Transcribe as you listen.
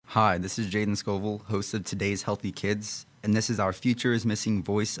Hi, this is Jaden Scoville, host of Today's Healthy Kids, and this is our Future is Missing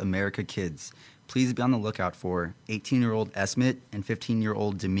Voice America Kids. Please be on the lookout for 18-year-old Esmet and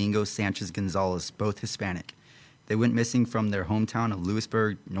 15-year-old Domingo Sanchez Gonzalez, both Hispanic. They went missing from their hometown of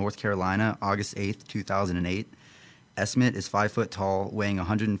Lewisburg, North Carolina, August 8, 2008. Esmet is 5 foot tall, weighing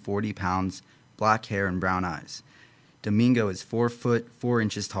 140 pounds, black hair and brown eyes. Domingo is 4 foot 4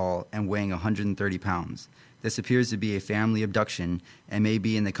 inches tall and weighing 130 pounds. This appears to be a family abduction and may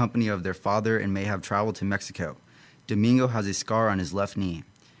be in the company of their father and may have traveled to Mexico. Domingo has a scar on his left knee.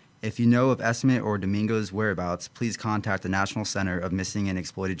 If you know of Esmet or Domingo's whereabouts, please contact the National Center of Missing and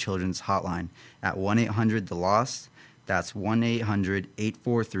Exploited Children's hotline at 1-800-THE-LOST. That's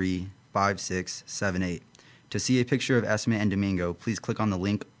 1-800-843-5678. To see a picture of Esmet and Domingo, please click on the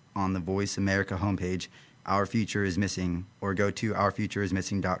link on the Voice America homepage, Our Future is Missing, or go to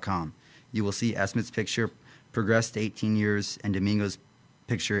ourfutureismissing.com. You will see Esmet's picture progress to 18 years and Domingo's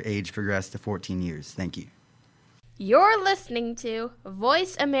picture age progress to 14 years. Thank you. You're listening to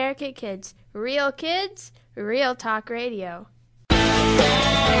Voice America Kids, real talk radio.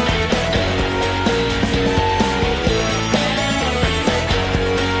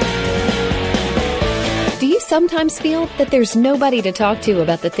 Do you sometimes feel that there's nobody to talk to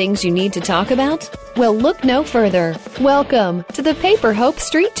about the things you need to talk about? Well, look no further. Welcome to the Paper Hope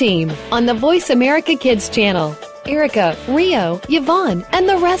Street Team on the Voice America Kids channel. Erica, Rio, Yvonne, and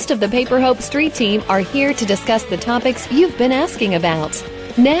the rest of the Paper Hope Street Team are here to discuss the topics you've been asking about.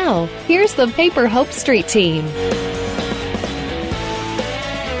 Now, here's the Paper Hope Street Team.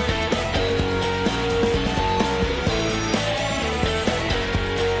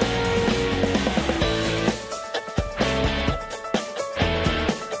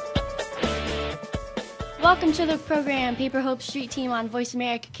 Welcome to the program, Paper Hope Street Team on Voice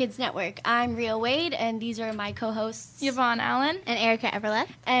America Kids Network. I'm Rio Wade, and these are my co-hosts, Yvonne Allen and Erica Everleth.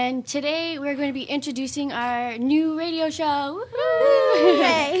 And today we're going to be introducing our new radio show.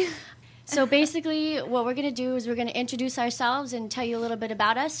 Hooray! So basically, what we're going to do is we're going to introduce ourselves and tell you a little bit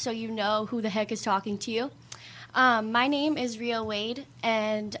about us so you know who the heck is talking to you. My name is Rio Wade,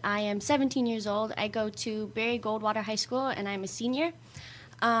 and I am 17 years old. I go to Barry Goldwater High School, and I'm a senior.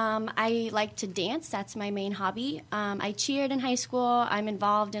 I like to dance. That's my main hobby. I cheered in high school. I'm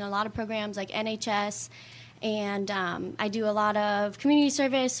involved in a lot of programs like NHS, and I do a lot of community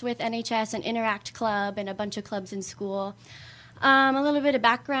service with NHS and Interact Club and a bunch of clubs in school. A little bit of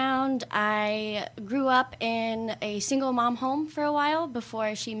background. I grew up in a single mom home for a while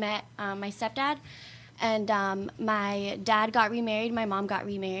before she met my stepdad. And my dad got remarried. My mom got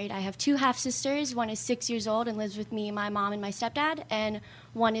remarried. I have two half-sisters. One is 6 years old and lives with me, my mom, and my stepdad. And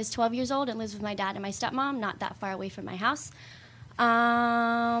one is 12 years old and lives with my dad and my stepmom, not that far away from my house.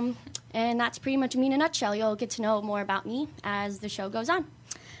 And that's pretty much me in a nutshell. You'll get to know more about me as the show goes on.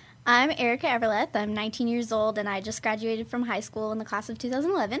 I'm Erica Everleth. I'm 19 years old, and I just graduated from high school in the class of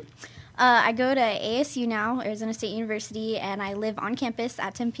 2011. I go to ASU now, Arizona State University, and I live on campus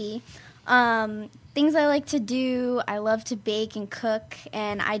at Tempe. Things I like to do, I love to bake and cook,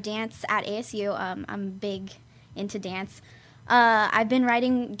 and I dance at ASU. I'm big into dance. I've been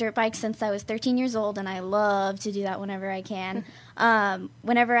riding dirt bikes since I was 13 years old, and I love to do that whenever I can.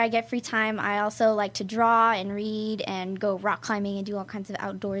 Whenever I get free time, I also like to draw and read and go rock climbing and do all kinds of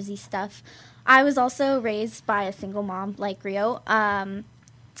outdoorsy stuff. I was also raised by a single mom like Rio.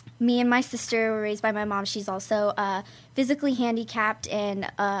 Me and my sister were raised by my mom. She's also physically handicapped, and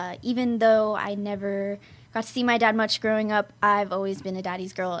even though I never got to see my dad much growing up, I've always been a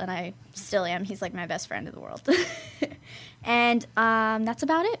daddy's girl, and I still am. He's like my best friend in the world. And that's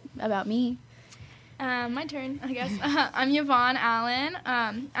about it, about me. My turn, I guess. I'm Yvonne Allen.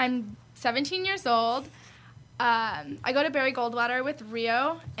 I'm 17 years old. I go to Barry Goldwater with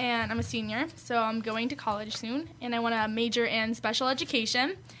Rio, and I'm a senior, so I'm going to college soon, and I want to major in special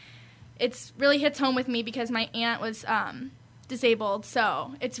education. It really hits home with me because my aunt was disabled,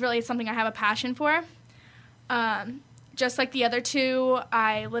 so it's really something I have a passion for. Just like the other two,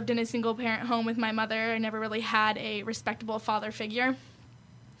 I lived in a single-parent home with my mother. I never really had a respectable father figure.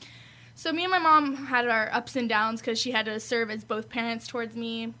 So me and my mom had our ups and downs because she had to serve as both parents towards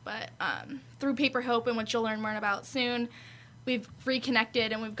me. But through Paper Hope, and which you'll learn more about soon, we've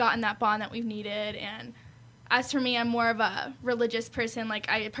reconnected and we've gotten that bond that we've needed. And as for me, I'm more of a religious person. Like,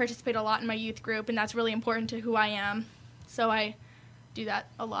 I participate a lot in my youth group, and that's really important to who I am. So I do that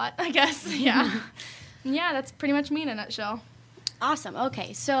a lot, I guess. Yeah. Yeah, that's pretty much me in a nutshell. Awesome.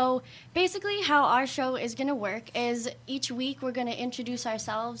 Okay, so basically how our show is going to work is each week we're going to introduce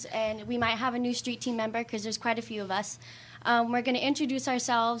ourselves, and we might have a new street team member because there's quite a few of us. We're going to introduce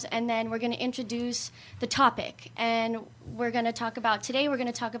ourselves, and then we're going to introduce the topic. And we're going to talk about, today we're going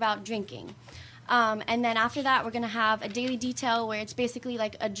to talk about drinking. And then after that, we're going to have a daily detail where it's basically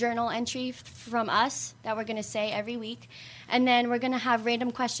like a journal entry from us that we're going to say every week. And then we're going to have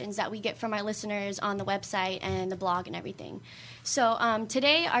random questions that we get from our listeners on the website and the blog and everything. So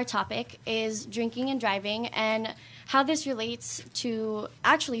today our topic is drinking and driving, and how this relates to,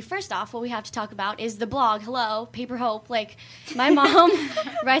 actually, first off, what we have to talk about is the blog. Hello, Paper Hope. Like, my mom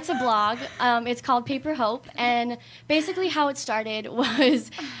writes a blog. It's called Paper Hope, and basically how it started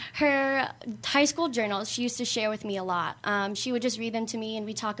was her high school journals. She used to share with me a lot. She would just read them to me, and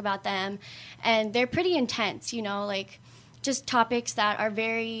we talk about them, and they're pretty intense, you know, like just topics that are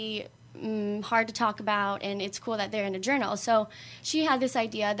very hard to talk about, and it's cool that they're in a journal. So she had this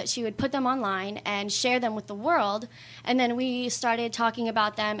idea that she would put them online and share them with the world, and then we started talking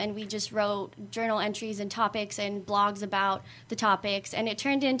about them, and we just wrote journal entries and topics and blogs about the topics, and it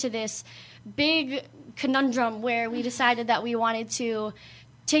turned into this big conundrum where we decided that we wanted to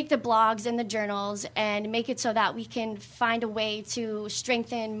take the blogs and the journals and make it so that we can find a way to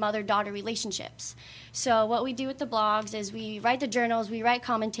strengthen mother-daughter relationships. So what we do with the blogs is we write the journals, we write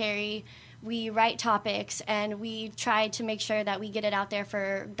commentary, we write topics, and we try to make sure that we get it out there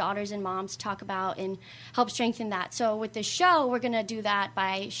for daughters and moms to talk about and help strengthen that. So with the show, we're going to do that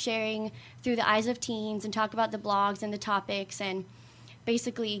by sharing through the eyes of teens and talk about the blogs and the topics and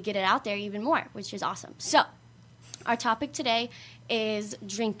basically get it out there even more, which is awesome. So our topic today is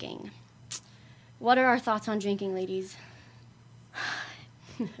drinking. What are our thoughts on drinking, ladies?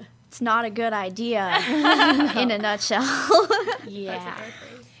 It's not a good idea in a nutshell. Yeah.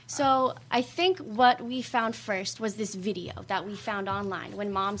 So I think what we found first was this video that we found online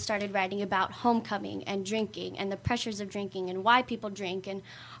when Mom started writing about homecoming and drinking and the pressures of drinking and why people drink and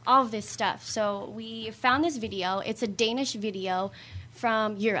all of this stuff. So we found this video. It's a Danish video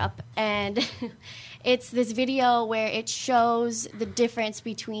from Europe, and it's this video where it shows the difference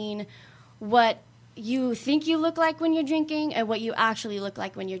between what you think you look like when you're drinking and what you actually look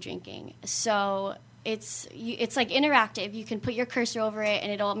like when you're drinking. So it's like interactive. You can put your cursor over it, and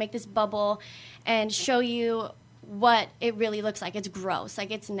it'll make this bubble and show you what it really looks like. It's gross. Like,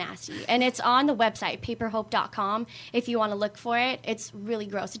 it's nasty. And it's on the website, paperhope.com, if you want to look for it. It's really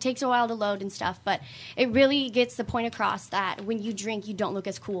gross. It takes a while to load and stuff, but it really gets the point across that when you drink, you don't look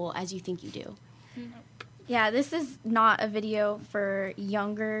as cool as you think you do. Yeah, this is not a video for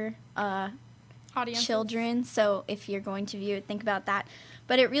younger Audiences. children, so if you're going to view it, think about that.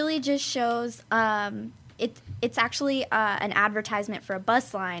 But it really just shows, it's actually an advertisement for a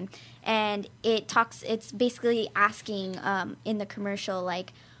bus line, and it's basically asking in the commercial,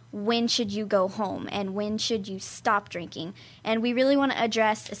 like, when should you go home and when should you stop drinking? And we really want to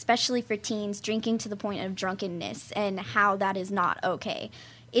address, especially for teens, drinking to the point of drunkenness and how that is not okay.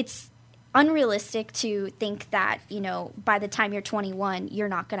 It's unrealistic to think that, you know, by the time you're 21, you're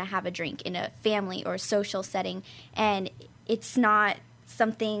not going to have a drink in a family or social setting. And it's not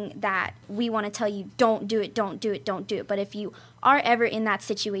something that we want to tell you, don't do it, don't do it, don't do it. But if you are ever in that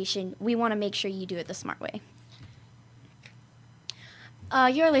situation, we want to make sure you do it the smart way.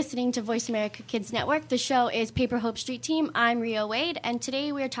 You're listening to Voice America Kids Network. The show is Paper Hope Street Team. I'm Ria Wade, and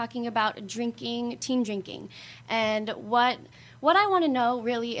today we're talking about drinking, teen drinking. And what I want to know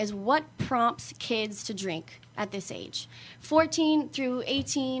really is what prompts kids to drink at this age. 14 through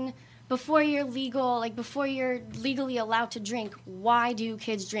 18, before you're legal, like before you're legally allowed to drink, why do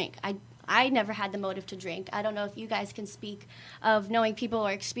kids drink? I never had the motive to drink. I don't know if you guys can speak of knowing people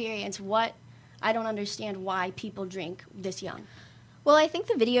or experience what, I don't understand why people drink this young. Well, I think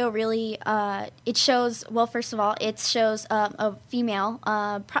the video really, it shows, well, first of all, it shows a female,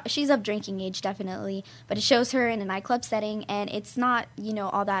 she's of drinking age, definitely, but it shows her in a nightclub setting, and it's not, you know,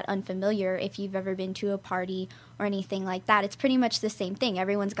 all that unfamiliar if you've ever been to a party or anything like that. It's pretty much the same thing.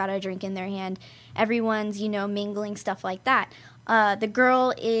 Everyone's got a drink in their hand. Everyone's, you know, mingling, stuff like that. The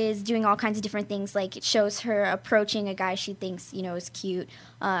girl is doing all kinds of different things, like it shows her approaching a guy she thinks, you know, is cute,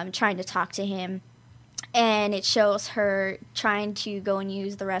 trying to talk to him. And it shows her trying to go and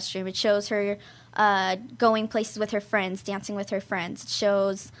use the restroom. It shows her going places with her friends, dancing with her friends. It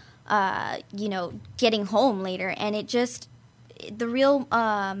shows, you know, getting home later. And it just, the real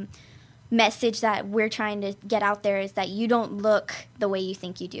message that we're trying to get out there is that you don't look the way you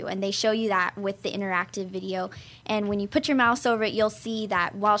think you do. And they show you that with the interactive video. And when you put your mouse over it, you'll see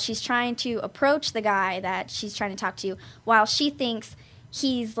that while she's trying to approach the guy that she's trying to talk to, while she thinks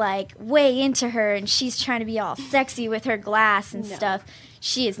he's like way into her and she's trying to be all sexy with her glass and stuff,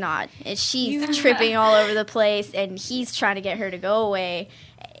 she is not. She's tripping all over the place, and he's trying to get her to go away.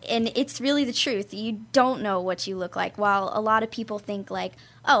 And it's really the truth. You don't know what you look like. While a lot of people think like,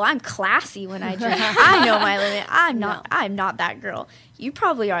 oh, I'm classy when I drink. I know my limit. I'm not that girl. You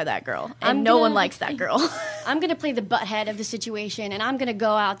probably are that girl, and no one likes that girl. I'm going to play the butthead of the situation, and I'm going to go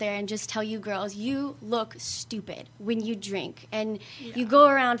out there and just tell you girls, you look stupid when you drink. And you go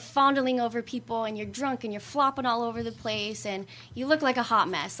around fondling over people, and you're drunk, and you're flopping all over the place, and you look like a hot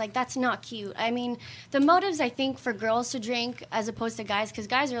mess. Like, that's not cute. I mean, the motives, I think, for girls to drink as opposed to guys, because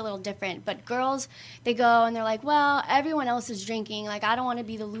guys are a little different, but girls, they go and they're like, well, everyone else is drinking. Like, I don't want to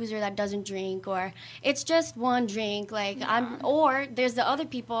be the loser that doesn't drink, or it's just one drink. Like, or there's the other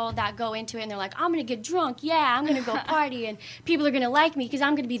people that go into it and they're like, I'm going to get drunk. Yeah, I'm going to go party and people are going to like me because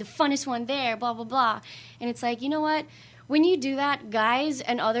I'm going to be the funnest one there, blah, blah, blah. And it's like, you know what? When you do that, guys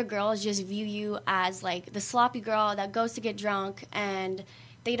and other girls just view you as like the sloppy girl that goes to get drunk, and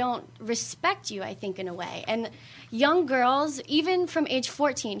they don't respect you, I think, in a way. And young girls, even from age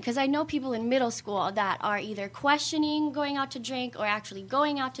 14, because I know people in middle school that are either questioning going out to drink or actually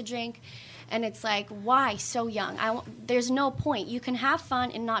going out to drink. And it's like, why so young? There's no point. You can have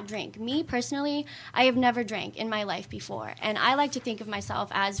fun and not drink. Me, personally, I have never drank in my life before. And I like to think of myself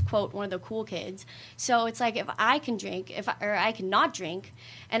as, quote, one of the cool kids. So it's like, if I can drink, or I can not drink,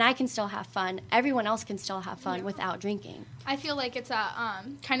 and I can still have fun, everyone else can still have fun without drinking. I feel like it's a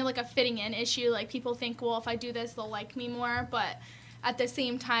kind of like a fitting in issue. Like, people think, well, if I do this, they'll like me more. But at the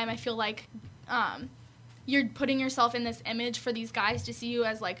same time, I feel like you're putting yourself in this image for these guys to see you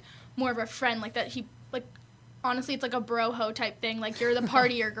as, like, more of a friend, like that honestly, it's like a bro-ho type thing. Like, you're the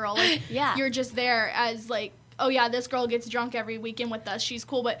partier girl. Like, you're just there as, like, oh, yeah, this girl gets drunk every weekend with us. She's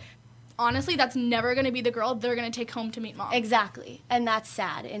cool. But honestly, that's never going to be the girl they're going to take home to meet mom. Exactly. And that's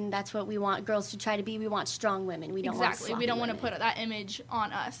sad. And that's what we want girls to try to be. We want strong women. We don't want sloppy We don't want to women. put that image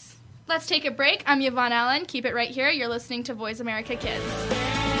on us. Let's take a break. I'm Yvonne Allen. Keep it right here. You're listening to Voice America Kids.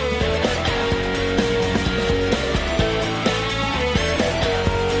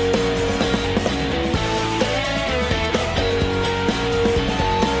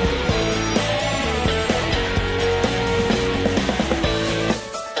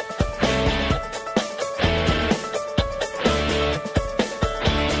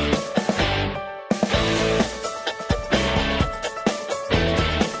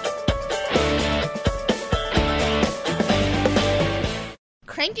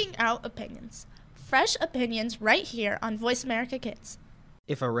 Cranking out opinions. Fresh opinions right here on Voice America Kids.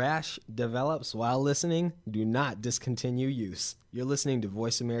 If a rash develops while listening, do not discontinue use. You're listening to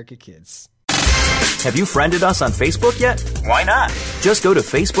Voice America Kids. Have you friended us on Facebook yet? Why not? Just go to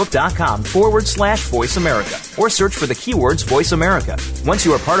facebook.com/Voice America or search for the keywords Voice America. Once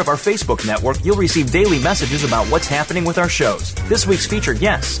you are part of our Facebook network, you'll receive daily messages about what's happening with our shows, this week's featured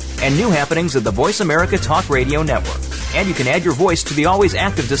guests, and new happenings of the Voice America Talk Radio Network. And you can add your voice to the always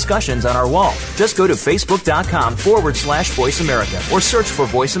active discussions on our wall. Just go to facebook.com/Voice America or search for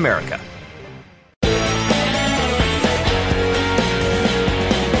Voice America.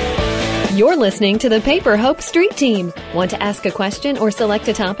 You're listening to the Paper Hope Street Team. Want to ask a question or select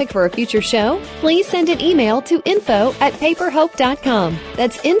a topic for a future show? Please send an email to info@paperhope.com.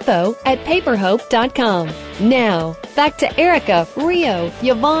 That's info@paperhope.com. Now, back to Erica, Rio,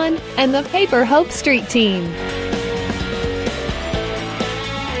 Yvonne, and the Paper Hope Street Team.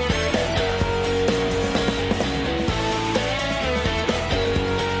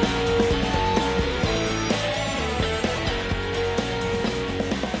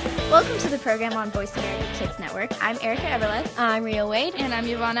 Welcome to the program on Voice America Kids Network. I'm Erica Everleth. I'm Rio Wade. And I'm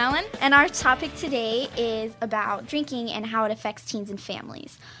Yvonne Allen. And our topic today is about drinking and how it affects teens and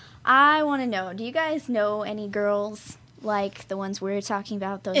families. I want to know, do you guys know any girls like the ones we're talking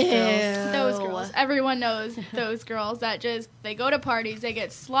about, those girls? Those girls. Everyone knows those girls that just, they go to parties, they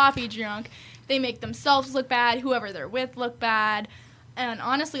get sloppy drunk, they make themselves look bad, whoever they're with look bad, and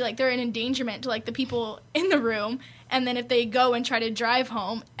honestly, like, they're an endangerment to, like, the people in the room. And then if they go and try to drive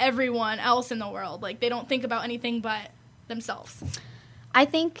home, everyone else in the world, like, they don't think about anything but themselves. I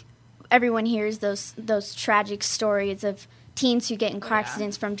think everyone hears those tragic stories of teens who get in car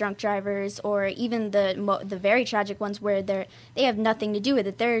accidents from drunk drivers, or even the very tragic ones where they have nothing to do with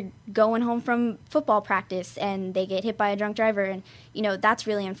it. They're going home from football practice and they get hit by a drunk driver, and that's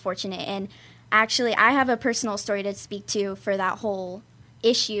really unfortunate. And actually, I have a personal story to speak to for that whole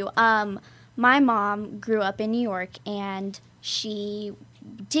issue. My mom grew up in New York, and she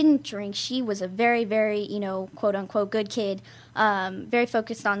didn't drink. She was a very, very, quote-unquote good kid, very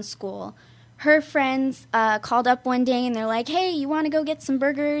focused on school. Her friends called up one day, and they're like, hey, you want to go get some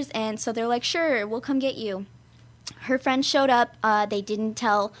burgers? And so they're like, sure, we'll come get you. Her friends showed up. They didn't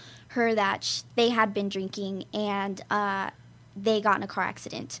tell her that they had been drinking, and they got in a car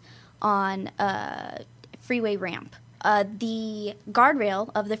accident on a freeway ramp. The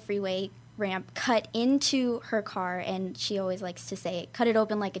guardrail of the freeway ramp cut into her car, and she always likes to say it cut it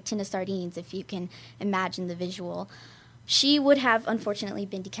open like a tin of sardines, if you can imagine the visual. She would have unfortunately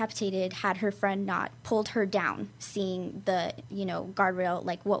been decapitated had her friend not pulled her down, seeing the, guardrail,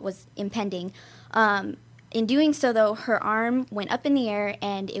 like what was impending. In doing so, though, her arm went up in the air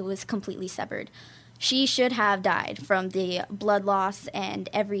and it was completely severed. She should have died from the blood loss and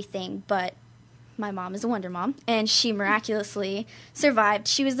everything, but my mom is a wonder mom, and she miraculously survived.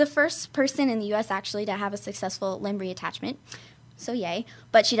 She was the first person in the U.S. actually to have a successful limb reattachment, so yay,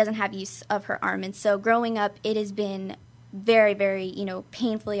 but she doesn't have use of her arm. And so growing up, it has been very, very,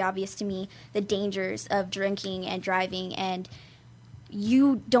 painfully obvious to me the dangers of drinking and driving, and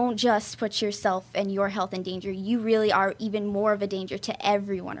you don't just put yourself and your health in danger. You really are even more of a danger to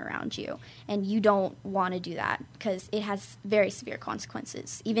everyone around you, and you don't want to do that because it has very severe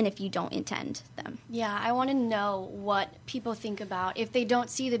consequences, even if you don't intend them. Yeah, I want to know what people think about if they don't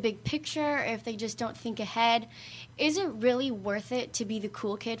see the big picture, if they just don't think ahead. Is it really worth it to be the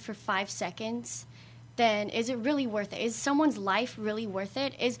cool kid for 5 seconds? Then is it really worth it? Is someone's life really worth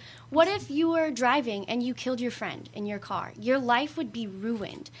it? What if you were driving and you killed your friend in your car? Your life would be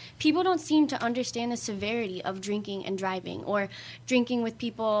ruined. People don't seem to understand the severity of drinking and driving, or drinking with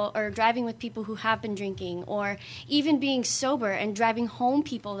people, or driving with people who have been drinking, or even being sober and driving home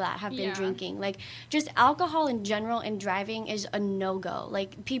people that have been drinking. Like, just alcohol in general and driving is a no-go.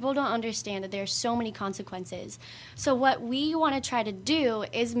 Like, people don't understand that there are so many consequences. So what we want to try to do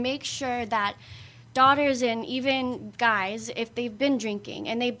is make sure that daughters and even guys, if they've been drinking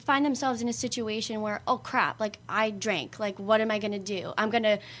and they find themselves in a situation where, oh crap, like I drank, like what am I going to do? I'm going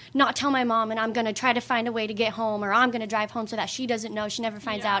to not tell my mom, and I'm going to try to find a way to get home, or I'm going to drive home so that she doesn't know, she never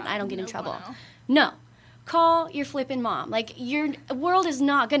finds out, and I don't get in trouble. No. Call your flippin' mom. Like, your world is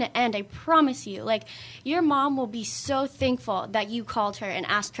not going to end, I promise you. Like, your mom will be so thankful that you called her and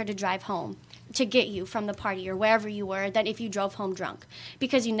asked her to drive home to get you from the party or wherever you were, than if you drove home drunk.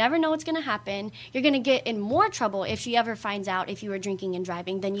 Because you never know what's going to happen. You're going to get in more trouble if she ever finds out if you were drinking and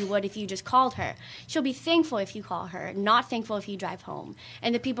driving than you would if you just called her. She'll be thankful if you call her, not thankful if you drive home.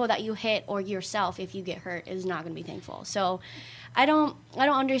 And the people that you hit, or yourself if you get hurt, is not going to be thankful. So I don't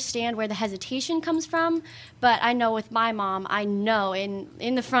understand where the hesitation comes from, but I know with my mom, I know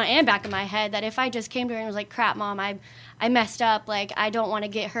in the front and back of my head that if I just came to her and was like, crap, Mom, I messed up, like, I don't want to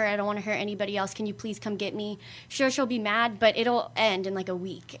get hurt, I don't want to hurt anybody else, can you please come get me? Sure, she'll be mad, but it'll end in like a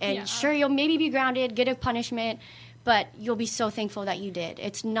week. And sure, you'll maybe be grounded, get a punishment, but you'll be so thankful that you did.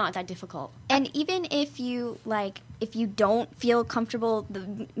 It's not that difficult. And even if you don't feel comfortable,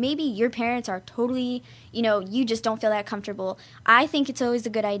 maybe your parents are totally, you just don't feel that comfortable. I think it's always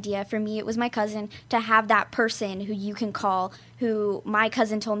a good idea. For me, it was my cousin, to have that person who you can call, who my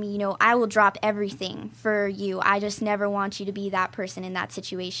cousin told me, I will drop everything for you. I just never want you to be that person in that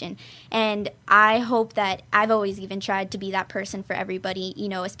situation. And I hope that I've always even tried to be that person for everybody,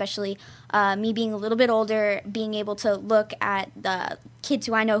 especially me being a little bit older, being able to look at the kids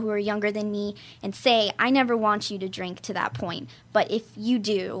who I know who are younger than me and say, I never want you to drink to that point. But if you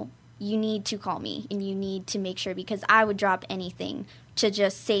do, you need to call me, and you need to make sure, because I would drop anything to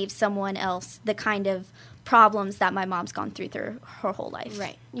just save someone else the kind of problems that my mom's gone through her whole life.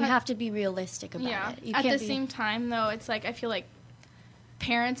 Right. You have to be realistic about it. At the same time, though, it's like I feel like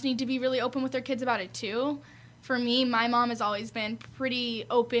parents need to be really open with their kids about it, too. For me, my mom has always been pretty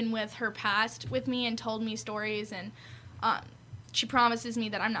open with her past with me and told me stories, and she promises me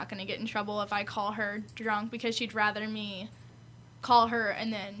that I'm not going to get in trouble if I call her drunk, because she'd rather me call her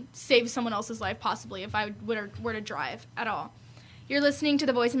and then save someone else's life, possibly, if I were to drive at all. You're listening to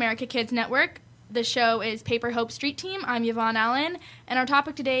the Voice America Kids Network. The show is Paper Hope Street Team. I'm Yvonne Allen, and our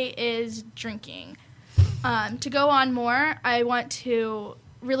topic today is drinking. To go on more, I want to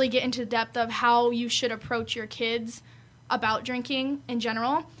really get into the depth of how you should approach your kids about drinking in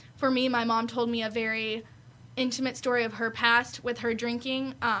general. For me, my mom told me a very intimate story of her past with her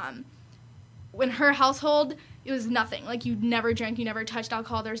drinking. When her household, it was nothing. Like, you never drank, you never touched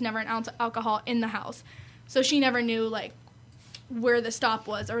alcohol, there was never an ounce of alcohol in the house. So she never knew, like, where the stop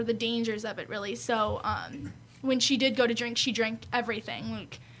was or the dangers of it, really. So when she did go to drink, she drank everything.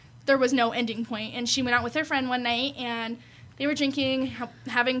 Like, there was no ending point. And she went out with her friend one night, and they were drinking,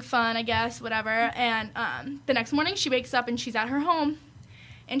 having fun, I guess, whatever. And the next morning, she wakes up, and she's at her home,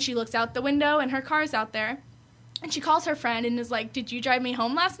 and she looks out the window, and her car's out there. And she calls her friend and is like, did you drive me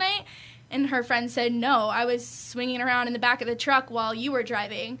home last night? And her friend said, no, I was swinging around in the back of the truck while you were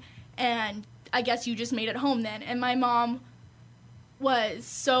driving, and I guess you just made it home then. And my mom was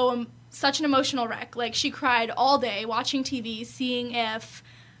so such an emotional wreck. Like, she cried all day watching TV, seeing if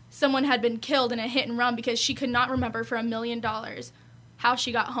someone had been killed in a hit and run because she could not remember for $1 million how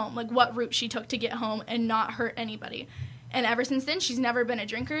she got home, like what route she took to get home and not hurt anybody. And ever since then, she's never been a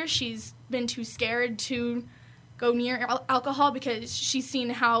drinker. She's been too scared to go near alcohol because she's seen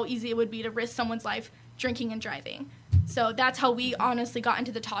how easy it would be to risk someone's life drinking and driving. So that's how we honestly got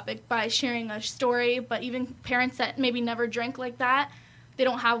into the topic, by sharing a story. But even parents that maybe never drink like that, they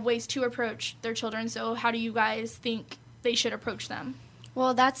don't have ways to approach their children. So how do you guys think they should approach them?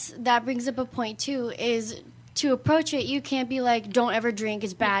 Well, that brings up a point, too, is to approach it, you can't be like, don't ever drink,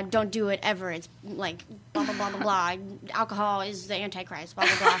 it's bad, don't do it ever, it's like blah, blah, blah, blah, blah, alcohol is the Antichrist, blah,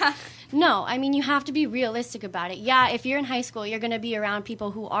 blah, blah. No, I mean, you have to be realistic about it. Yeah, if you're in high school, you're going to be around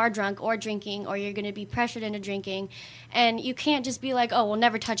people who are drunk or drinking, or you're going to be pressured into drinking, and you can't just be like, oh, well,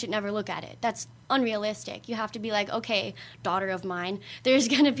 never touch it, never look at it. That's unrealistic. You have to be like, okay, daughter of mine, there's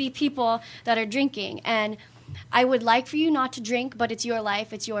going to be people that are drinking, and I would like for you not to drink, but it's your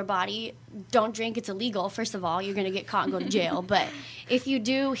life, it's your body. Don't drink, it's illegal. First of all, you're going to get caught and go to jail. But if you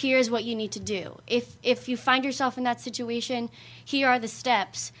do, here's what you need to do. If you find yourself in that situation, here are the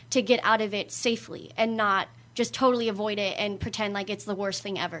steps to get out of it safely and not just totally avoid it and pretend like it's the worst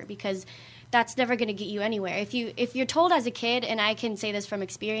thing ever, because that's never going to get you anywhere. If you're told as a kid, and I can say this from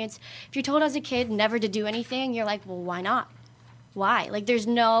experience, if you're told as a kid never to do anything, you're like, well, why not? Why? Like, there's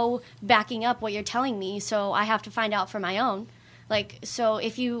no backing up what you're telling me, so I have to find out for my own. Like, so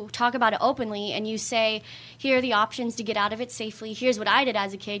if you talk about it openly and you say, here are the options to get out of it safely, here's what I did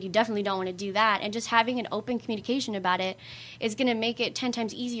as a kid, you definitely don't want to do that. And just having an open communication about it is going to make it 10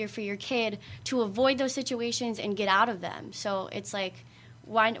 times easier for your kid to avoid those situations and get out of them. So it's like,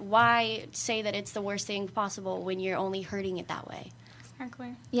 why say that it's the worst thing possible when you're only hurting it that way?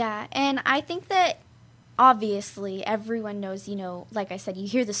 Exactly. Yeah, and I think that obviously everyone knows, like I said, you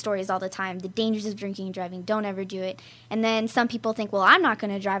hear the stories all the time, the dangers of drinking and driving, don't ever do it. And then some people think, well, I'm not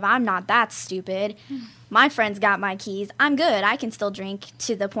going to drive, I'm not that stupid. My friend's got my keys, I'm good, I can still drink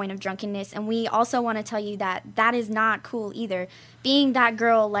to the point of drunkenness. And we also want to tell you that that is not cool either. Being that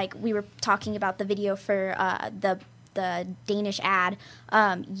girl, like we were talking about the video for the Danish ad,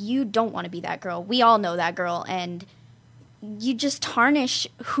 you don't want to be that girl. We all know that girl, and you just tarnish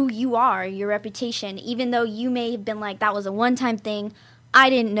who you are, your reputation, even though you may have been like, that was a one-time thing,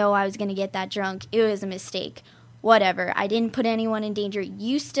 I didn't know I was going to get that drunk, it was a mistake, whatever, I didn't put anyone in danger.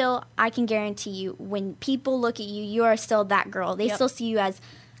 You still, I can guarantee you, when people look at you, you are still that girl. They still see you as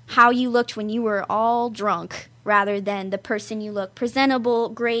how you looked when you were all drunk, rather than the person you look, presentable,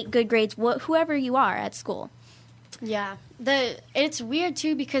 great, good grades, whoever you are at school. Yeah. It's weird,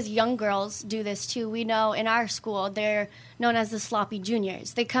 too, because young girls do this, too. We know in our school, they're known as the sloppy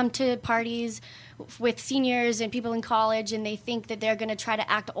juniors. They come to parties with seniors and people in college, and they think that they're going to try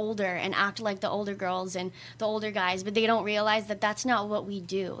to act older and act like the older girls and the older guys, but they don't realize that that's not what we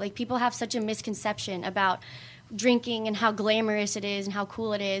do. Like, people have such a misconception about drinking and how glamorous it is and how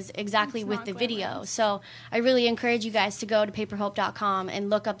cool it is, exactly with the video. So I really encourage you guys to go to paperhope.com and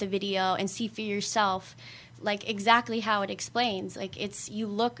look up the video and see for yourself, like, exactly how it explains. Like, you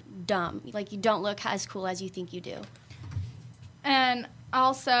look dumb. Like, you don't look as cool as you think you do. And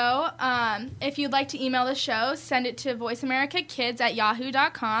also, if you'd like to email the show, send it to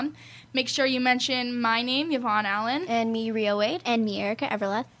voiceamericakids@yahoo.com. Make sure you mention my name, Yvonne Allen. And me, Ria Wade. And me, Erica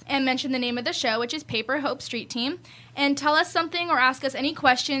Everleth. And mention the name of the show, which is Paper Hope Street Team. And tell us something or ask us any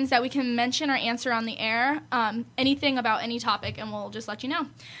questions that we can mention or answer on the air, anything about any topic, and we'll just let you know.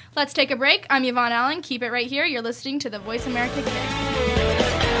 Let's take a break. I'm Yvonne Allen. Keep it right here. You're listening to the Voice America Kids.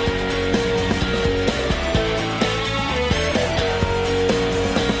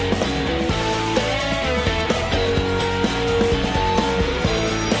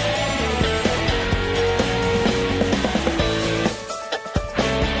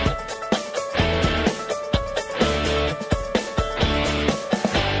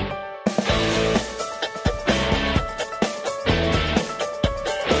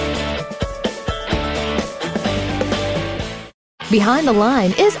 Behind the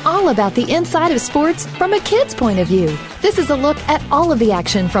Line is all about the inside of sports from a kid's point of view. This is a look at all of the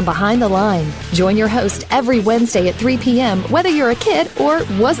action from behind the line. Join your host every Wednesday at 3 p.m., whether you're a kid or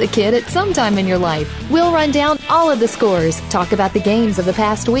was a kid at some time in your life. We'll run down all of the scores, talk about the games of the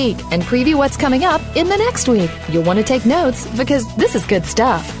past week, and preview what's coming up in the next week. You'll want to take notes because this is good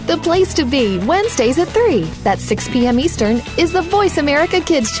stuff. The place to be Wednesdays at 3. That's 6 p.m. Eastern is the Voice America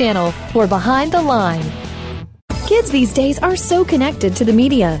Kids channel for Behind the Line. Kids these days are so connected to the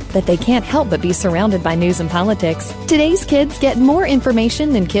media that they can't help but be surrounded by news and politics. Today's kids get more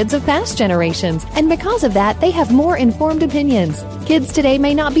information than kids of past generations, and because of that, they have more informed opinions. Kids today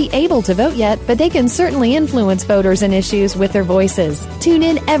may not be able to vote yet, but they can certainly influence voters and issues with their voices. Tune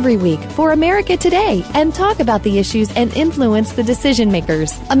in every week for America Today and talk about the issues and influence the decision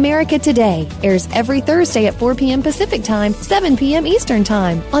makers. America Today airs every Thursday at 4 p.m. Pacific Time, 7 p.m. Eastern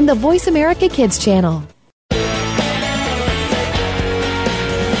Time on the Voice America Kids channel.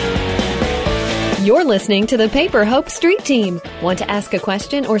 You're listening to the Paper Hope Street Team. Want to ask a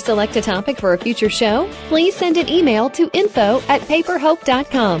question or select a topic for a future show? Please send an email to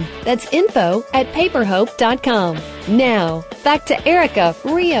info@paperhope.com. That's info@paperhope.com. Now, back to Erica,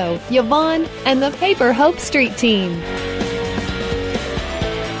 Rio, Yvonne, and the Paper Hope Street Team.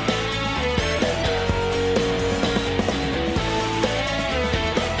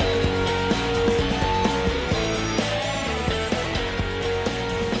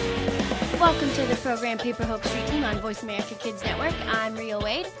 Welcome to the program Paper Hope Street Team on Voice America Kids Network. I'm Rio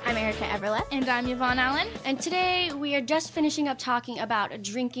Wade. I'm Erica Everlett. And I'm Yvonne Allen. And today we are just finishing up talking about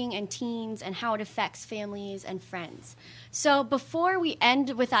drinking and teens and how it affects families and friends. So before we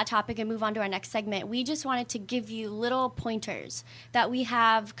end with that topic and move on to our next segment, we just wanted to give you little pointers that we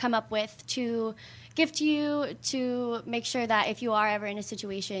have come up with to give to you to make sure that if you are ever in a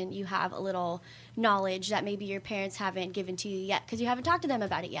situation, you have a little knowledge that maybe your parents haven't given to you yet because you haven't talked to them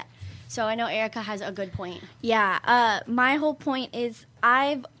about it yet. So I know Erica has a good point. Yeah, my whole point is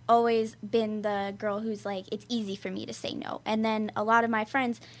I've always been the girl who's like, it's easy for me to say no. And then a lot of my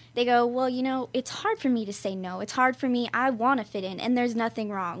friends, they go, well, you know, it's hard for me to say no. It's hard for me. I want to fit in. And there's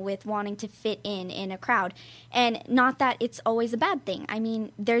nothing wrong with wanting to fit in a crowd. And not that it's always a bad thing. I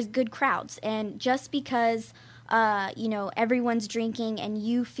mean, there's good crowds. And just because, you know, everyone's drinking and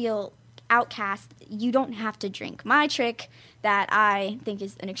you feel outcast, you don't have to drink. My trick that I think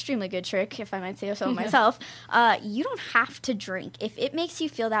is an extremely good trick, if I might say so myself, you don't have to drink. If it makes you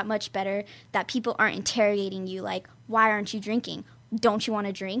feel that much better that people aren't interrogating you like, why aren't you drinking? Don't you want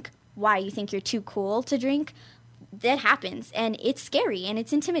to drink? Why, you think you're too cool to drink? That happens, and it's scary, and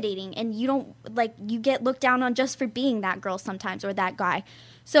it's intimidating, and you don't, like, you get looked down on just for being that girl sometimes or that guy.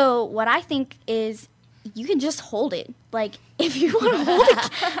 So what I think is you can just hold it. Like, if you want to hold it,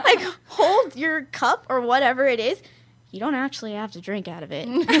 like, hold your cup or whatever it is, you don't actually have to drink out of it.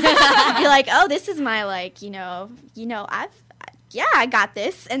 You're like, oh, this is my, like, I got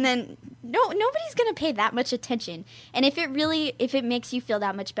this. And then nobody's going to pay that much attention. And if it makes you feel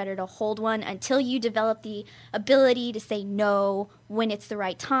that much better to hold one until you develop the ability to say no when it's the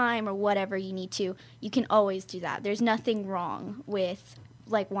right time or whatever you need to, you can always do that. There's nothing wrong with,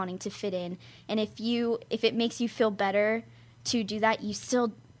 like, wanting to fit in. And if it makes you feel better to do that,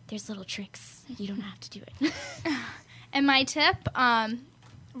 there's little tricks. You don't have to do it. And my tip,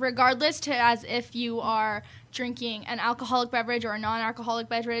 regardless to as if you are drinking an alcoholic beverage or a non-alcoholic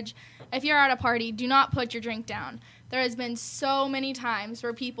beverage, if you're at a party, do not put your drink down. There has been so many times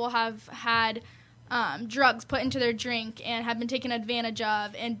where people have had drugs put into their drink and have been taken advantage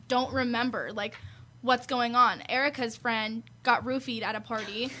of and don't remember, like, what's going on. Erica's friend got roofied at a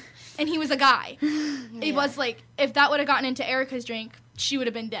party, and he was a guy. Yeah. It was like, if that would have gotten into Erica's drink, she would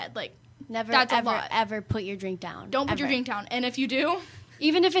have been dead. Like, never, that's ever put your drink down. Don't put your drink down. And if you do,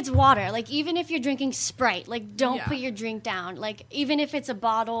 even if it's water, like, even if you're drinking Sprite, like, don't put your drink down. Like, even if it's a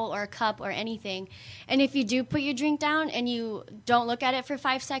bottle or a cup or anything. And if you do put your drink down and you don't look at it for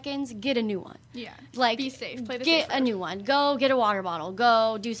 5 seconds, get a new one. Yeah. Like, be safe. Play the get safer. a new one. Go get a water bottle.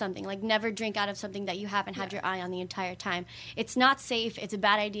 Go do something. Like, never drink out of something that you haven't had your eye on the entire time. It's not safe. It's a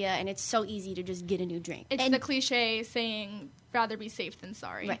bad idea. And it's so easy to just get a new drink. It's the cliche saying, rather be safe than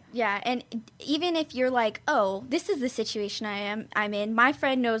sorry. Right. Yeah, and even if you're like, oh, this is the situation I'm in. My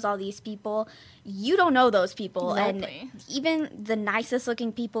friend knows all these people. You don't know those people. Exactly. And even the nicest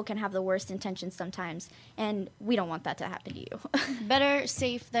looking people can have the worst intentions sometimes. And we don't want that to happen to you. Better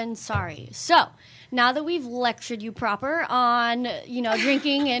safe than sorry. So, now that we've lectured you proper on,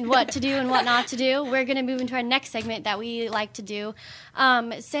 drinking and what to do and what not to do, we're going to move into our next segment that we like to do.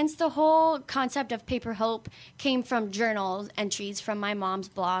 Since the whole concept of Paper Hope came from journal entries from my mom's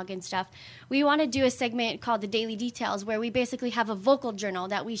blog and stuff, we want to do a segment called The Daily Details, where we basically have a vocal journal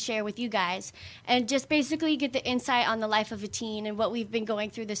that we share with you guys and just basically get the insight on the life of a teen and what we've been going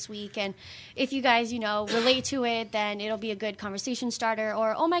through this week. And if you guys, relate to it, then it'll be a good conversation starter.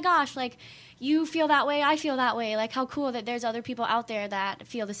 Or, oh my gosh, like, you feel that way, I feel that way. Like, how cool that there's other people out there that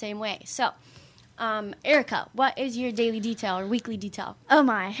feel the same way. So, Erica, what is your daily detail or weekly detail? Oh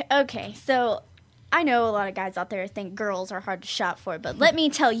my. Okay. So I know a lot of guys out there think girls are hard to shop for, but let me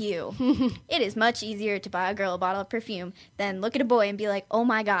tell you, it is much easier to buy a girl a bottle of perfume than look at a boy and be like, oh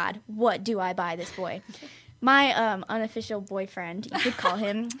my God, what do I buy this boy? My unofficial boyfriend, you could call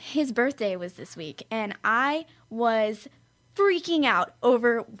him, his birthday was this week, and I was freaking out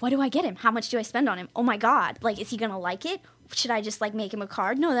over, what do I get him? How much do I spend on him? Oh my God, like, is he gonna like it? Should I just, like, make him a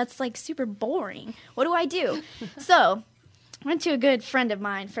card? No, that's, like, super boring. What do I do? So, I went to a good friend of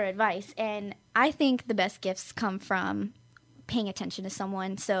mine for advice, and I think the best gifts come from paying attention to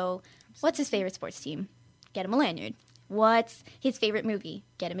someone. So, what's his favorite sports team? Get him a lanyard. What's his favorite movie?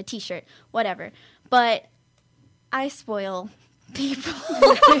 Get him a t-shirt. Whatever. But I spoil people.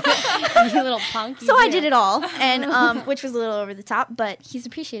 You little punk. So I did it all, and which was a little over the top, but he's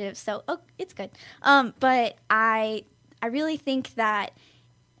appreciative, so it's good. But I really think that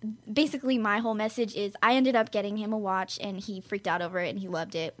basically my whole message is I ended up getting him a watch, and he freaked out over it, and he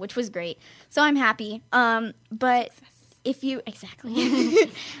loved it, which was great. So I'm happy. But if you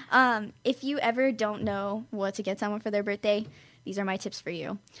if you ever don't know what to get someone for their birthday, these are my tips for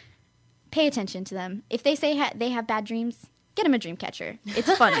you. Pay attention to them. If they say they have bad dreams, get them a dream catcher.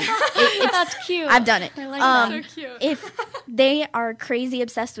 It's funny. That's cute. I've done it. I like that. So cute. If they are crazy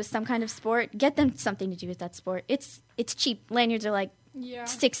obsessed with some kind of sport, get them something to do with that sport. It's cheap. Lanyards are like Yeah.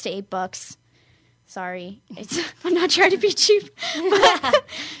 $6 to $8. Sorry, I'm not trying to be cheap,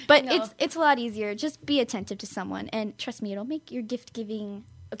 but No. it's a lot easier. Just be attentive to someone, and trust me, it'll make your gift giving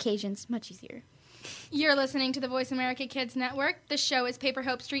occasions much easier. You're listening to the Voice America Kids Network. The show is Paper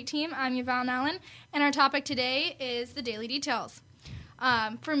Hope Street Team. I'm Yvonne Allen, and our topic today is the daily details.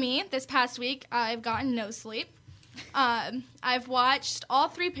 For me, this past week, I've gotten no sleep. I've watched all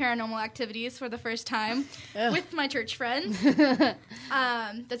 3 Paranormal Activities for the first time with my church friends.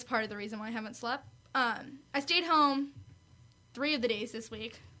 That's part of the reason why I haven't slept. I stayed home 3 of the days this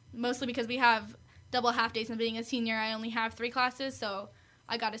week, mostly because we have double half days, and being a senior, I only have 3 classes, so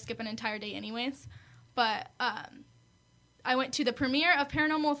I got to skip an entire day anyways. But I went to the premiere of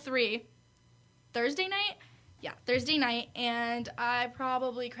Paranormal 3 Thursday night. Yeah, Thursday night, and I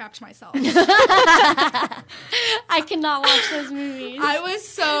probably crapped myself. I cannot watch those movies. I was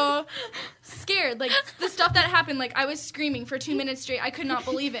so scared. Like, the stuff that happened, like, I was screaming for 2 minutes straight. I could not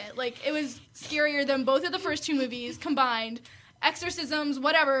believe it. Like, it was scarier than both of the first 2 movies combined. Exorcisms,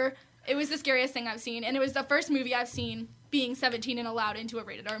 whatever. It was the scariest thing I've seen, and it was the first movie I've seen being 17 and allowed into a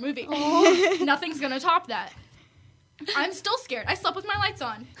rated R movie. Nothing's gonna top that. I'm still scared. I slept with my lights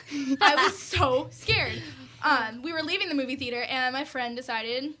on. I was so scared. We were leaving the movie theater, and my friend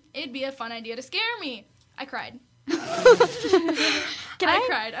decided it'd be a fun idea to scare me. I cried. I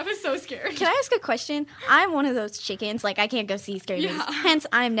cried. I was so scared. Can I ask a question? I'm one of those chickens. Like, I can't go see scary movies. Hence,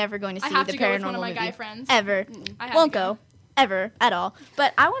 I'm never going to see the go Paranormal with one of my movie. guy friends. Ever. Won't go. Ever. At all.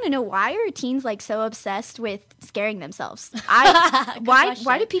 But I want to know, why are teens, like, so obsessed with scaring themselves?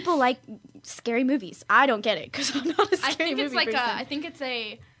 Why do people like scary movies? I don't get it, because I'm not a scary movie person. I think it's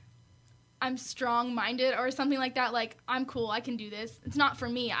I'm strong-minded or something like that. Like, I'm cool. I can do this. It's not for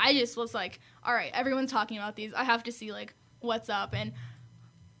me. I just was like, all right, everyone's talking about these. I have to see, like, what's up. And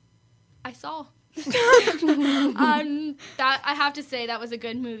I saw. That I have to say that was a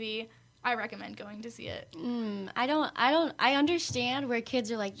good movie. I recommend going to see it. I understand where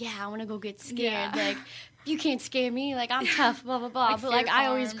kids are like, yeah, I want to go get scared. Yeah. Like, you can't scare me. Like, I'm tough, blah, blah, blah. Like but, like, Fear I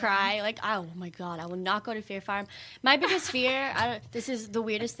always Farm. cry. Like, oh, my God, I will not go to Fear Farm. My biggest fear, this is the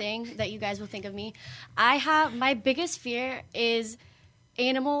weirdest thing that you guys will think of me. My biggest fear is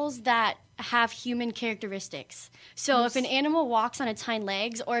animals that have human characteristics. So if an animal walks on its hind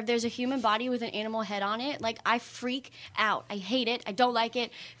legs, or if there's a human body with an animal head on it, like, I freak out. I hate it. I don't like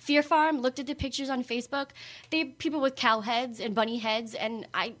it. Fear Farm, looked at the pictures on Facebook. They have people with cow heads and bunny heads, and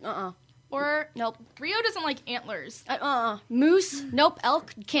Or nope. Rio doesn't like antlers. Moose, nope.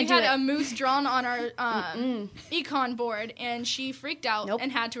 Elk, can't do We it. had a moose drawn on our econ board, and she freaked out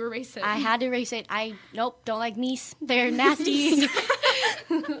and had to erase it. I had to erase it. Don't like meese. They're nasty.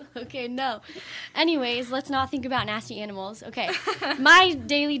 Okay, no. Anyways, let's not think about nasty animals. Okay. My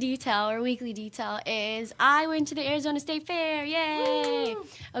daily detail or weekly detail is I went to the Arizona State Fair. Yay! Woo!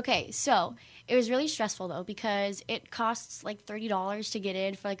 Okay, so it was really stressful, though, because it costs like $30 to get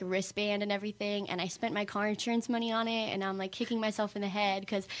in for like a wristband and everything, and I spent my car insurance money on it, and I'm like kicking myself in the head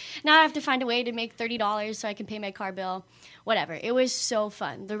because now I have to find a way to make $30 so I can pay my car bill. Whatever. It was so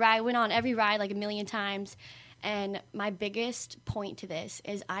fun. The ride went on every ride like a million times. And my biggest point to this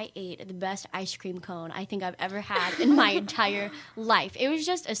is I ate the best ice cream cone I think I've ever had in my entire life. It was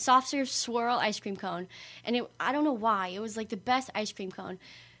just a soft serve swirl ice cream cone. And I don't know why. It was like the best ice cream cone.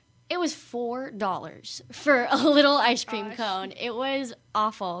 It was $4 for a little ice cream cone. It was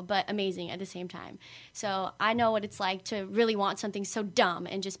awful, but amazing at the same time. So I know what it's like to really want something so dumb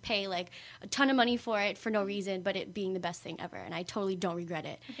and just pay like a ton of money for it for no reason, but it being the best thing ever. And I totally don't regret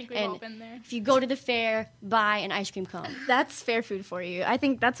it. I think we've all been there. If you go to the fair, buy an ice cream cone. That's fair food for you. I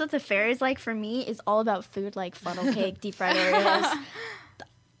think that's what the fair is like for me, is all about food like funnel cake, deep fried Oreos.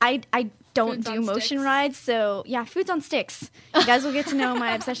 I don't Foods do on motion sticks. rides, so yeah, foods on sticks. You guys will get to know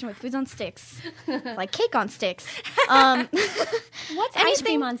my obsession with foods on sticks, like cake on sticks. What's ice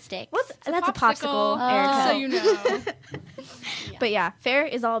cream on sticks? That's a popsicle, Erica. So you know. But yeah, fair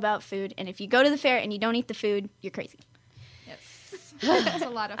is all about food, and if you go to the fair and you don't eat the food, you're crazy. That's a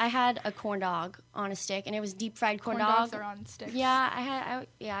lot of I had a corn dog on a stick, and it was deep fried corn dogs dog. are on sticks. Yeah, I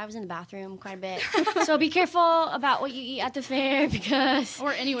was in the bathroom quite a bit. So be careful about what you eat at the fair, because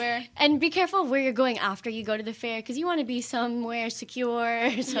Or anywhere. and be careful where you're going after you go to the fair, because you want to be somewhere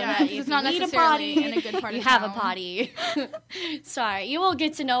secure so Yeah, that 'cause if it's not you need a necessarily potty, in a good part you of have a town. potty. Sorry, you will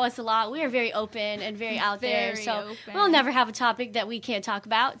get to know us a lot. We are very open and very out there, Very so open. we'll never have a topic that we can't talk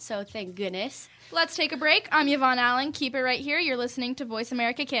about. So thank goodness. Let's take a break. I'm Yvonne Allen. Keep it right here. You're listening to Voice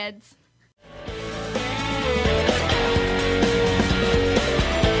America Kids.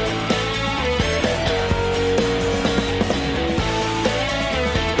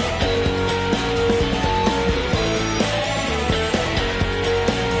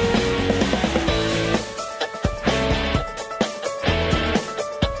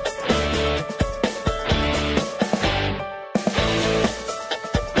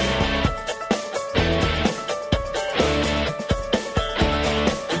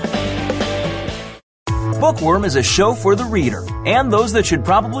 Bookworm is a show for the reader and those that should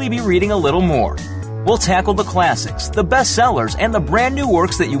probably be reading a little more. We'll tackle the classics, the bestsellers, and the brand new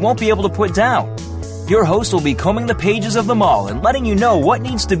works that you won't be able to put down. Your host will be combing the pages of them all and letting you know what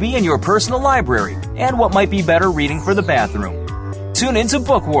needs to be in your personal library and what might be better reading for the bathroom. Tune into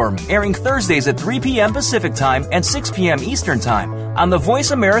Bookworm, airing Thursdays at 3 p.m. Pacific Time and 6 p.m. Eastern Time on the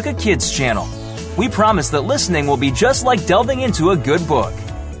Voice America Kids channel. We promise that listening will be just like delving into a good book.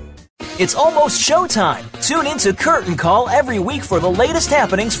 It's almost showtime. Tune into Curtain Call every week for the latest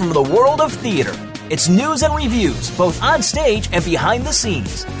happenings from the world of theater. It's news and reviews, both on stage and behind the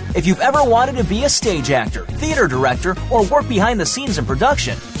scenes. If you've ever wanted to be a stage actor, theater director, or work behind the scenes in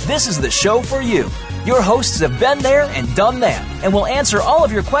production, this is the show for you. Your hosts have been there and done that, and will answer all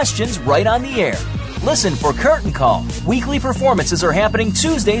of your questions right on the air. Listen for Curtain Call. Weekly performances are happening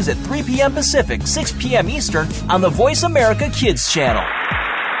Tuesdays at 3 p.m. Pacific, 6 p.m. Eastern on the Voice America Kids channel.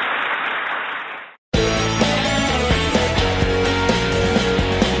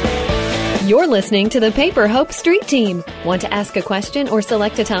 You're listening to the Paper Hope Street Team. Want to ask a question or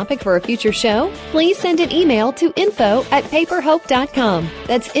select a topic for a future show? Please send an email to info@paperhope.com.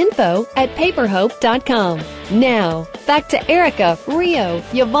 That's info@paperhope.com. Now, back to Erica, Rio,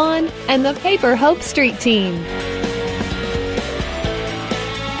 Yvonne, and the Paper Hope Street Team.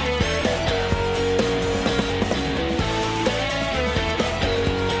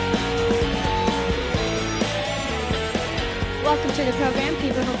 Welcome to the program,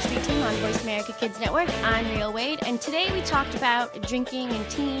 Paper Hope Street Team on Voice America Kids Network. I'm Rio Wade, and today we talked about drinking and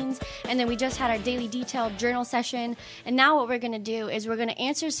teens, and then we just had our daily detailed journal session. And now what we're going to do is we're going to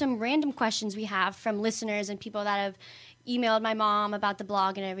answer some random questions we have from listeners and people that have emailed my mom about the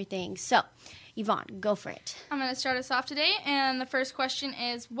blog and everything. So, Yvonne, go for it. I'm going to start us off today, and the first question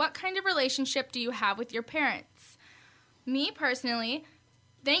is, what kind of relationship do you have with your parents? Me, personally,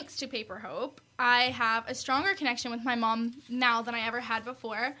 thanks to Paper Hope, I have a stronger connection with my mom now than I ever had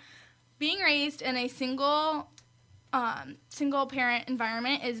before. Being raised in a single parent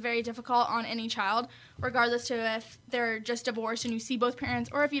environment is very difficult on any child, regardless to if they're just divorced and you see both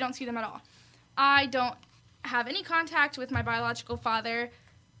parents or if you don't see them at all. I don't have any contact with my biological father,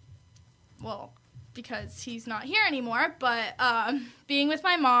 well, because he's not here anymore, but being with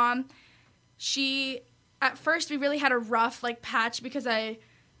my mom, at first we really had a rough patch because I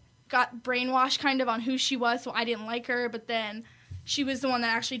got brainwashed kind of on who she was, so I didn't like her, but then she was the one that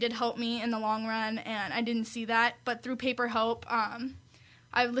actually did help me in the long run, and I didn't see that. But through Paper Hope,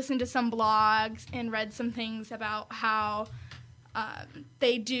 I've listened to some blogs and read some things about how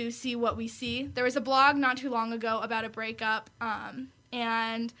they do see what we see. There was a blog not too long ago about a breakup,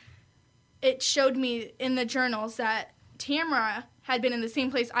 and it showed me in the journals that Tamara had been in the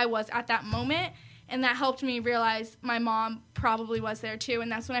same place I was at that moment, and that helped me realize my mom probably was there too.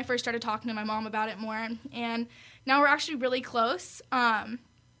 And that's when I first started talking to my mom about it more. And now we're actually really close.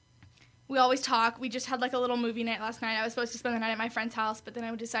 we always talk. We just had like a little movie night last night. I was supposed to spend the night at my friend's house, but then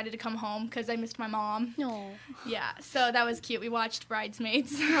I decided to come home because I missed my mom. No. Yeah, so that was cute. We watched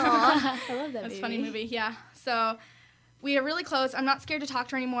Bridesmaids. Aw, I love that That's movie. a funny movie, yeah. So we are really close. I'm not scared to talk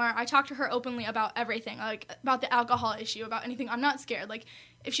to her anymore. I talk to her openly about everything, like about the alcohol issue, about anything. I'm not scared. Like,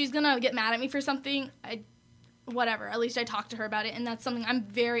 if she's going to get mad at me for something, whatever. At least I talk to her about it, and that's something I'm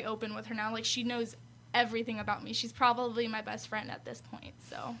very open with her now. Like, she knows everything about me. She's probably my best friend at this point,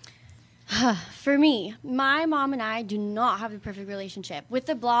 so... For me, my mom and I do not have the perfect relationship. With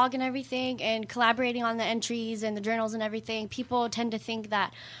the blog and everything and collaborating on the entries and the journals and everything, people tend to think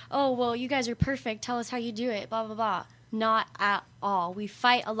that, oh, well, you guys are perfect. Tell us how you do it, blah, blah, blah. Not at all. We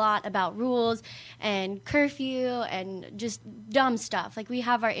fight a lot about rules and curfew and just dumb stuff. Like, we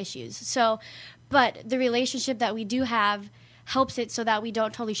have our issues. So, but the relationship that we do have helps it so that we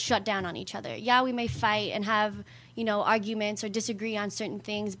don't totally shut down on each other. Yeah, we may fight and have, arguments or disagree on certain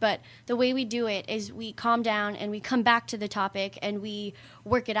things, but the way we do it is we calm down and we come back to the topic and we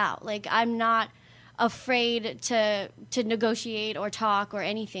work it out. Like, I'm not afraid to negotiate or talk or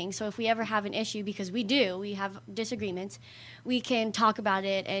anything. So if we ever have an issue, because we have disagreements, we can talk about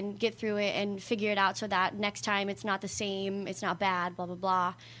it and get through it and figure it out so that next time it's not the same, it's not bad, blah, blah,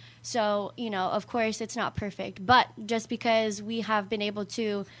 blah. So, of course it's not perfect, but just because we have been able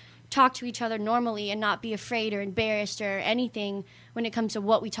to talk to each other normally and not be afraid or embarrassed or anything when it comes to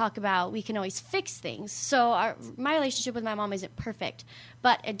what we talk about, we can always fix things. So my relationship with my mom isn't perfect,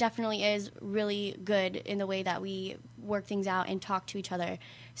 but it definitely is really good in the way that we work things out and talk to each other.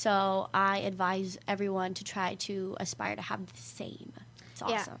 So I advise everyone to try to aspire to have the same. It's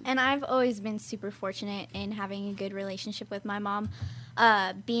awesome. Yeah, and I've always been super fortunate in having a good relationship with my mom.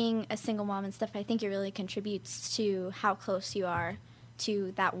 Being a single mom and stuff, I think it really contributes to how close you are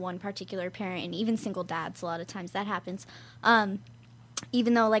to that one particular parent, and even single dads, a lot of times that happens.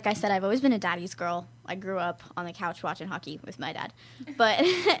 Even though, like I said, I've always been a daddy's girl. I grew up on the couch watching hockey with my dad. But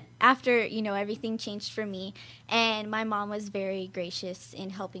after, everything changed for me, and my mom was very gracious in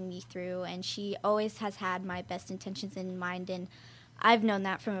helping me through, and she always has had my best intentions in mind, and I've known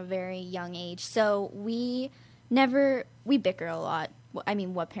that from a very young age. So we bicker a lot. I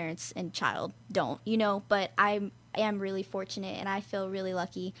mean, what parents and child don't, but I am really fortunate, and I feel really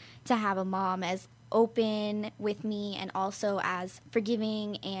lucky to have a mom as open with me and also as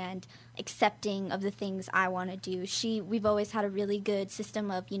forgiving and accepting of the things I want to do. We've always had a really good system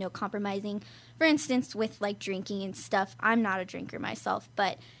of, compromising. For instance, with like drinking and stuff, I'm not a drinker myself,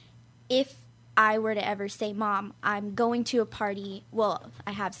 but if I were to ever say, Mom, I'm going to a party, well,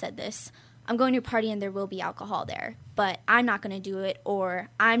 I have said this, I'm going to a party and there will be alcohol there, but I'm not going to do it, or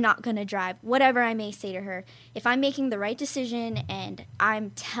I'm not going to drive, whatever I may say to her. If I'm making the right decision and I'm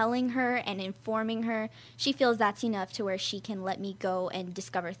telling her and informing her, she feels that's enough to where she can let me go and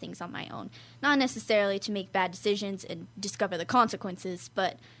discover things on my own. Not necessarily to make bad decisions and discover the consequences,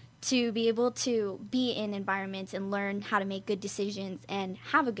 but to be able to be in environments and learn how to make good decisions and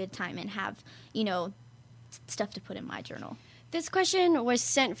have a good time and have, stuff to put in my journal. This question was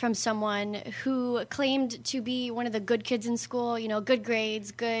sent from someone who claimed to be one of the good kids in school, good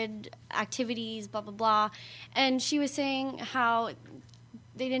grades, good activities, blah, blah, blah. And she was saying how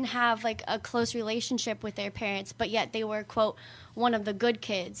they didn't have, like, a close relationship with their parents, but yet they were, quote, one of the good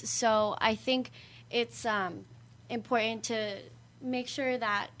kids. So I think it's important to make sure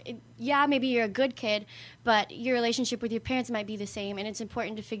that, maybe you're a good kid, but your relationship with your parents might be the same, and it's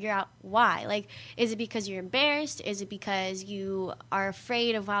important to figure out why. Like, is it because you're embarrassed? Is it because you are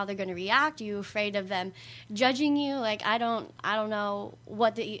afraid of how they're going to react? Are you afraid of them judging you? Like, I don't know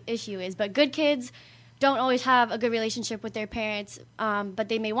what the issue is, but good kids don't always have a good relationship with their parents, but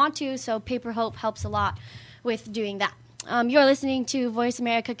they may want to, so Paper Hope helps a lot with doing that. You're listening to Voice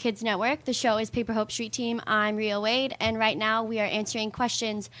America Kids Network. The show is Paper Hope Street Team. I'm Ria Wade, and right now we are answering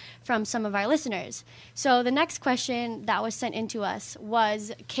questions from some of our listeners. So the next question that was sent in to us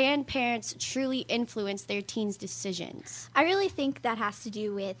was, can parents truly influence their teens' decisions? I really think that has to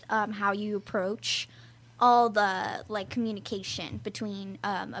do with how you approach all the communication between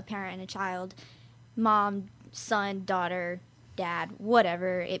a parent and a child, mom, son, daughter, dad,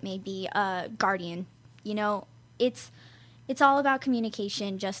 whatever it may be, guardian. It's all about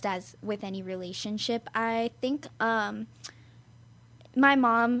communication, just as with any relationship. I think my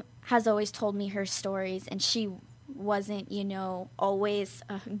mom has always told me her stories, and she wasn't, always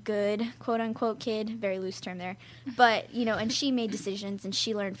a good, quote-unquote, kid. Very loose term there. But, and she made decisions, and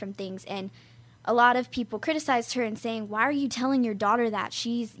she learned from things. And a lot of people criticized her and saying, why are you telling your daughter that?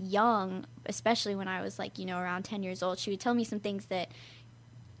 She's young, especially when I was, around 10 years old. She would tell me some things that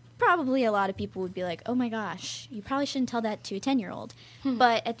probably a lot of people would be like, oh my gosh, you probably shouldn't tell that to a 10-year-old.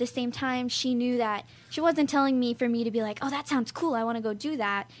 But at the same time, she knew that she wasn't telling me for me to be like, oh, that sounds cool, I want to go do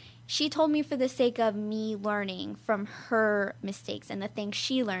that. She told me for the sake of me learning from her mistakes and the things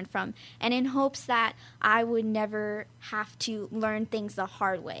she learned from, and in hopes that I would never have to learn things the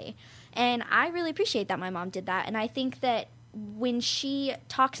hard way. And I really appreciate that my mom did that. And I think that when she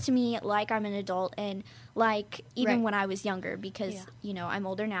talks to me like I'm an adult and like even when I was younger, because, you know, I'm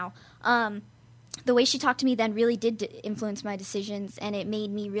older now, the way she talked to me then really did influence my decisions, and it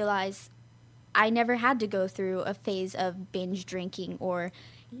made me realize I never had to go through a phase of binge drinking or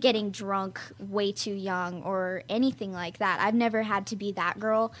getting drunk way too young or anything like that. I've never had to be that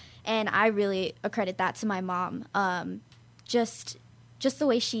girl, and I really accredit that to my mom. Just the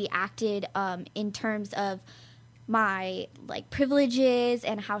way she acted in terms of my like privileges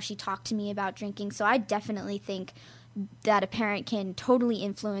and how she talked to me about drinking. So I definitely think that a parent can totally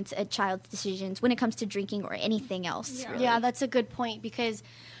influence a child's decisions when it comes to drinking or anything else. Yeah, really. yeah, that's a good point, because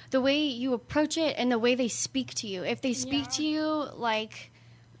the way you approach it and the way they speak to you, if they speak to you like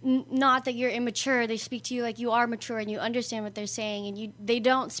not that you're immature, they speak to you like you are mature and you understand what they're saying, and they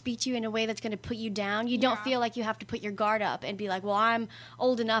don't speak to you in a way that's going to put you down. You don't feel like you have to put your guard up and be like, well, I'm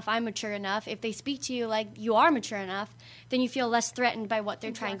old enough, I'm mature enough. If they speak to you like you are mature enough, then you feel less threatened by what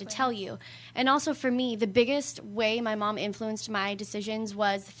they're trying to tell you. And also for me, the biggest way my mom influenced my decisions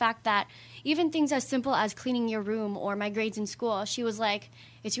was the fact that even things as simple as cleaning your room or my grades in school, she was like,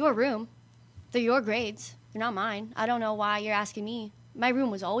 it's your room, they're your grades, they're not mine. I don't know why you're asking me. My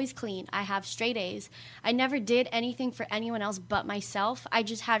room was always clean. I have straight A's. I never did anything for anyone else but myself. I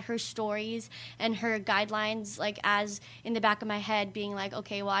just had her stories and her guidelines like as in the back of my head being like,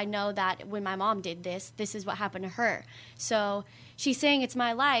 okay, well, I know that when my mom did this, this is what happened to her. So she's saying it's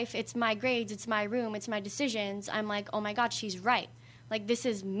my life, it's my grades, it's my room, it's my decisions. I'm like, oh my God, she's right. Like, this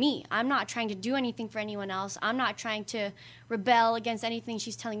is me. I'm not trying to do anything for anyone else. I'm not trying to rebel against anything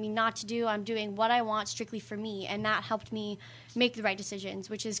she's telling me not to do. I'm doing what I want strictly for me, and that helped me make the right decisions,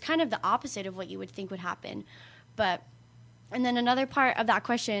 which is kind of the opposite of what you would think would happen. And then another part of that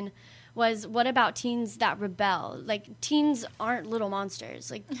question was, what about teens that rebel? Like, teens aren't little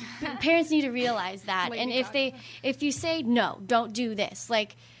monsters. Like, parents need to realize that. And if you say, no, don't do this,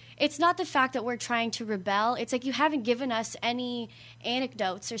 like, it's not the fact that we're trying to rebel. It's like you haven't given us any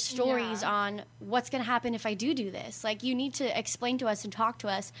anecdotes or stories on what's going to happen if I do this. Like, you need to explain to us and talk to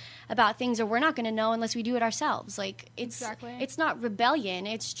us about things, or we're not going to know unless we do it ourselves. Like, it's not rebellion.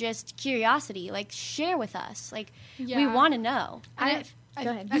 It's just curiosity. Like, share with us. Like, we want to know. Go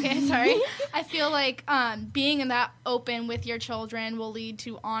ahead. Okay, sorry. I feel like being that open with your children will lead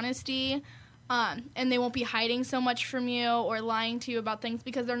to honesty. And they won't be hiding so much from you or lying to you about things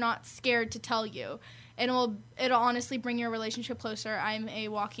because they're not scared to tell you. And it'll honestly bring your relationship closer. I'm a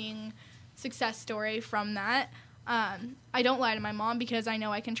walking success story from that. I don't lie to my mom because I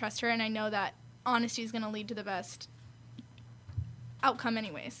know I can trust her, and I know that honesty is going to lead to the best outcome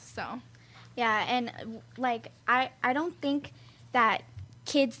anyways. So yeah, and like I don't think that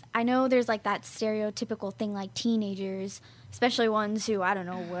kids, I know there's like that stereotypical thing like teenagers, especially ones who, I don't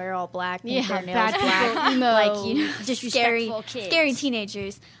know, wear all black, paint their nails black, emo, like, you know, disrespectful kids. Scary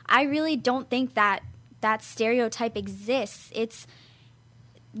teenagers. I really don't think that stereotype exists.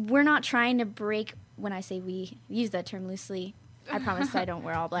 We're not trying to break, when I say we, use that term loosely, I promise I don't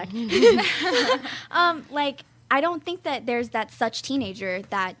wear all black. Like, I don't think that there's that such teenager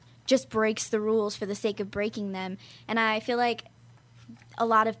that just breaks the rules for the sake of breaking them. And I feel like a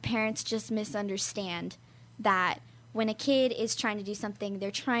lot of parents just misunderstand that when a kid is trying to do something, they're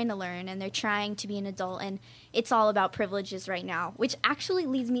trying to learn and they're trying to be an adult, and it's all about privileges right now, which actually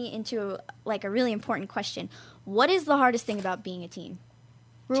leads me into like a really important question. What is the hardest thing about being a teen?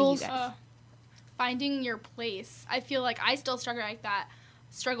 Rules. Finding your place. I feel like I still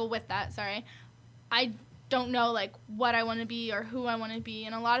struggle with that. Sorry. I don't know like what I want to be or who I want to be,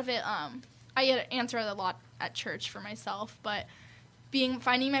 and a lot of it I answer a lot at church for myself, but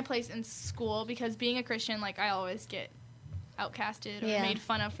finding my place in school, because being a Christian, like, I always get outcasted or made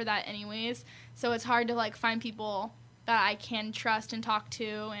fun of for that anyways. So it's hard to like find people that I can trust and talk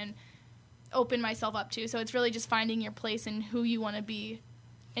to and open myself up to. So it's really just finding your place and who you want to be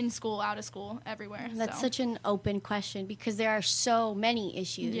in school, out of school, everywhere. That's such an open question, because there are so many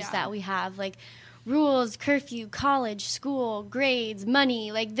issues that we have, like rules, curfew, college, school, grades,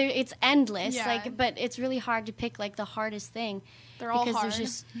 money. Like, it's endless. Like, but it's really hard to pick like the hardest thing. They're all because hard. There's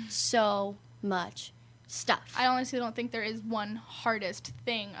just so much stuff. I honestly don't think there is one hardest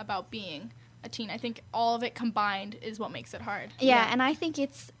thing about being a teen. I think all of it combined is what makes it hard. Yeah, and I think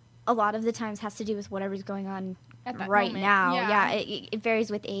it's a lot of the times has to do with whatever's going on at that right moment. now. Yeah. It varies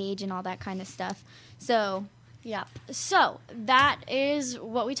with age and all that kind of stuff. So, Yeah. So that is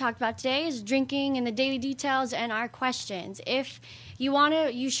what we talked about today, is drinking and the daily details and our questions. If you want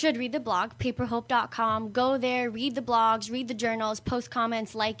to, you should read the blog, paperhope.com. Go there, read the blogs, read the journals, post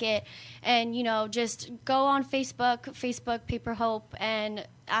comments, like it, and, just go on Facebook Paper Hope, and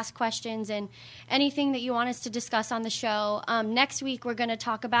ask questions and anything that you want us to discuss on the show. Next week, we're going to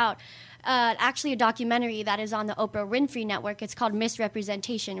talk about actually a documentary that is on the Oprah Winfrey Network. It's called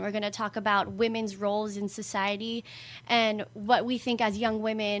Misrepresentation. We're going to talk about women's roles in society and what we think as young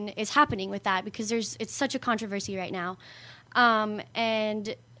women is happening with that, because it's such a controversy right now.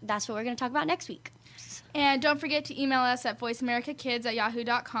 And that's what we're going to talk about next week. And don't forget to email us at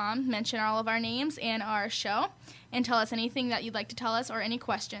voiceamericakids@yahoo.com. Mention all of our names and our show, and tell us anything that you'd like to tell us or any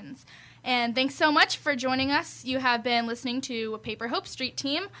questions. And thanks so much for joining us. You have been listening to Paper Hope Street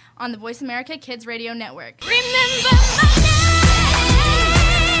Team on the Voice America Kids Radio Network. Remember my name.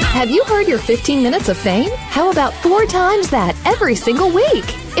 Have you heard your 15 minutes of fame? How about 4 times that every single week?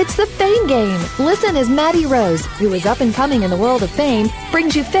 It's the Fame Game. Listen as Maddie Rose, who is up and coming in the world of fame,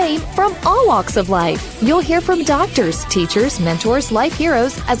 brings you fame from all walks of life. You'll hear from doctors, teachers, mentors, life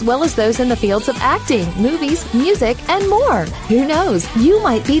heroes, as well as those in the fields of acting, movies, music, and more. Who knows? You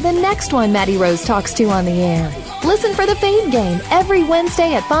might be the next one Maddie Rose talks to on the air. Listen for the Fame Game every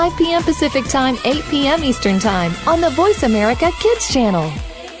Wednesday at 5 p.m. Pacific Time, 8 p.m. Eastern Time on the Voice America Kids channel.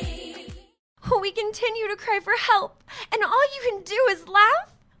 We continue to cry for help, and all you can do is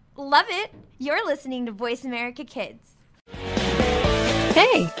laugh? Love it. You're listening to Voice America Kids.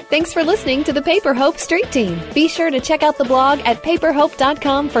 Hey, thanks for listening to the Paper Hope Street Team. Be sure to check out the blog at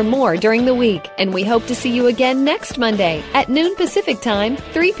paperhope.com for more during the week. And we hope to see you again next Monday at noon Pacific Time,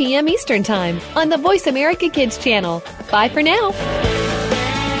 3 p.m. Eastern Time on the Voice America Kids channel. Bye for now.